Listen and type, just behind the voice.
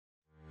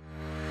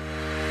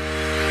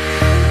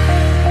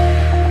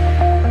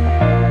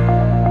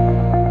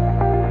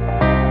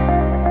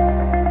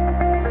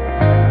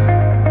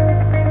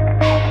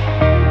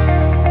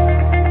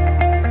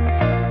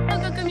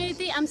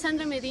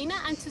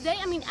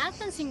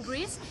Athens in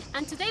Greece,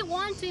 and today I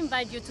want to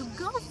invite you to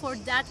go for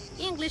that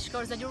English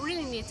course that you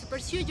really need to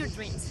pursue your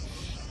dreams.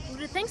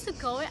 Thanks to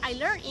COE, I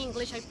learned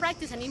English, I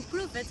practiced and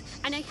improved it,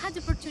 and I had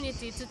the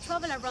opportunity to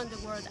travel around the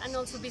world and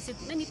also visit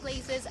many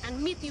places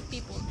and meet new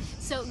people.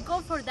 So go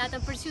for that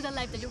and pursue the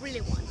life that you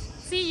really want.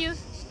 See you!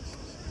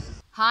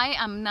 Hi,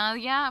 I'm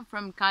Nadia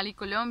from Cali,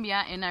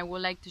 Colombia, and I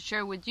would like to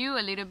share with you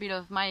a little bit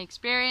of my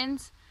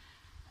experience,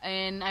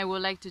 and I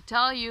would like to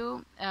tell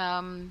you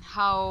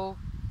how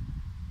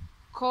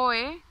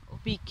COE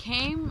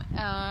became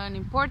an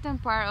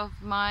important part of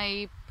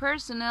my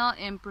personal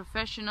and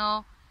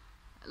professional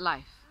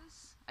life.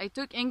 I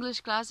took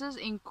English classes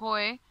in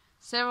COE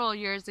several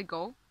years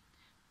ago,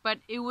 but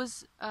it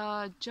was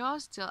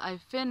just till I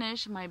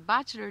finished my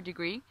bachelor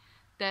degree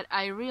that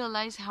I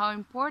realized how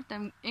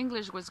important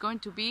English was going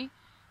to be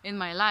in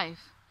my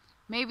life.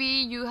 Maybe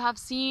you have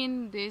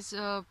seen these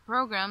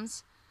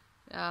programs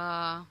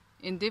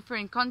in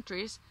different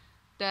countries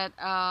that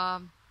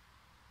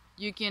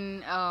you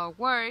can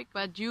work,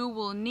 but you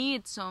will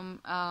need some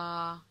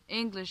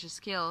English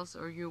skills,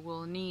 or you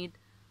will need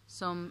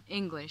some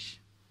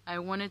English. I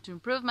wanted to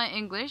improve my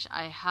English.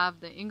 I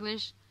have the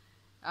English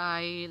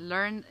I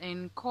learned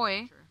in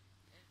COE.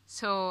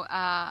 So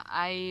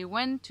I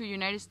went to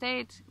United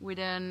States with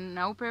an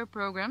au pair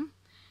program,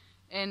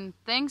 and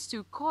thanks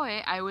to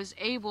COE I was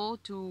able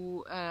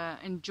to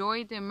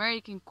enjoy the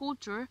American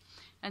culture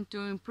and to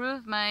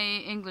improve my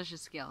English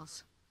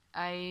skills.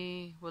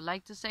 I would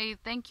like to say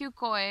thank you,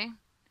 COE,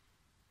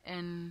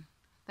 and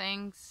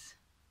thanks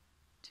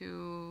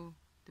to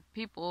the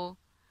people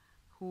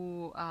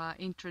who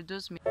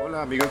introduced me.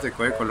 Hola amigos de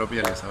COE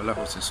Colombia, les habla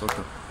José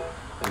Soto.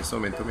 En este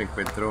momento me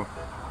encuentro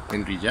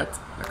en Riyadh,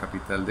 la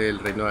capital del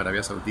Reino de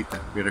Arabia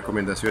Saudita. Mi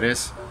recomendación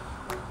es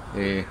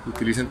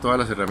utilicen todas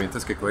las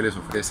herramientas que COE les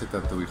ofrece,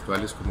 tanto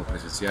virtuales como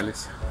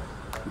presenciales.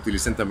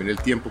 Utilicen también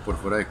el tiempo por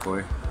fuera de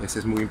COE, ese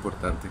es muy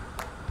importante,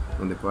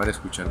 donde puedan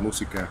escuchar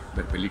música,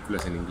 ver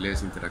películas en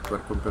inglés,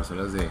 interactuar con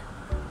personas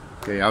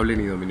que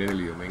hablen y dominen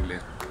el idioma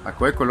inglés. A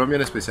COE Colombia,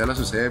 en especial a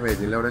su sede de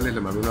Medellín, Laureles,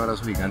 les mando un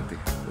abrazo gigante.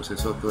 José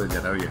Soto desde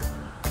Arabia.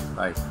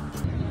 Bye.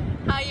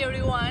 Hi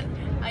everyone,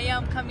 I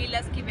am Camila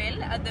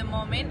Esquivel. At the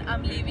moment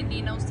I'm living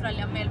in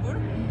Australia,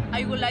 Melbourne.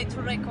 I would like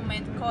to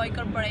recommend COE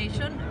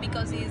Corporation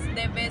because it's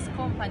the best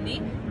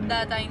company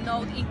that I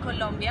know in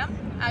Colombia.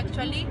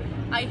 Actually,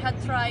 I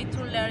had tried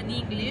to learn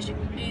English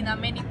in a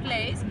many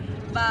places,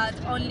 but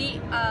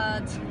only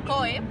at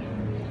COE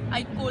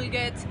I could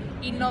get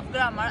enough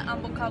grammar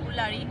and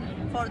vocabulary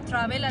for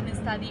travel and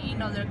study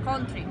in other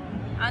countries.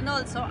 And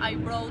also I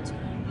brought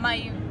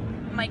my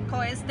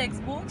COE's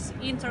textbooks,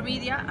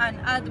 intermediate and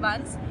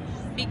advanced,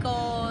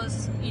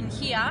 because in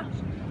here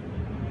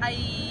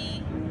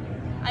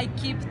I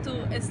keep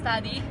to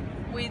study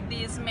with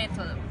this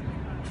method.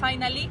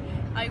 Finally,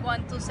 I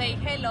want to say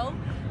hello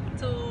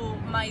to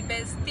my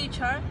best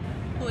teacher,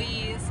 who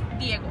is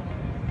Diego.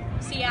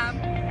 See ya!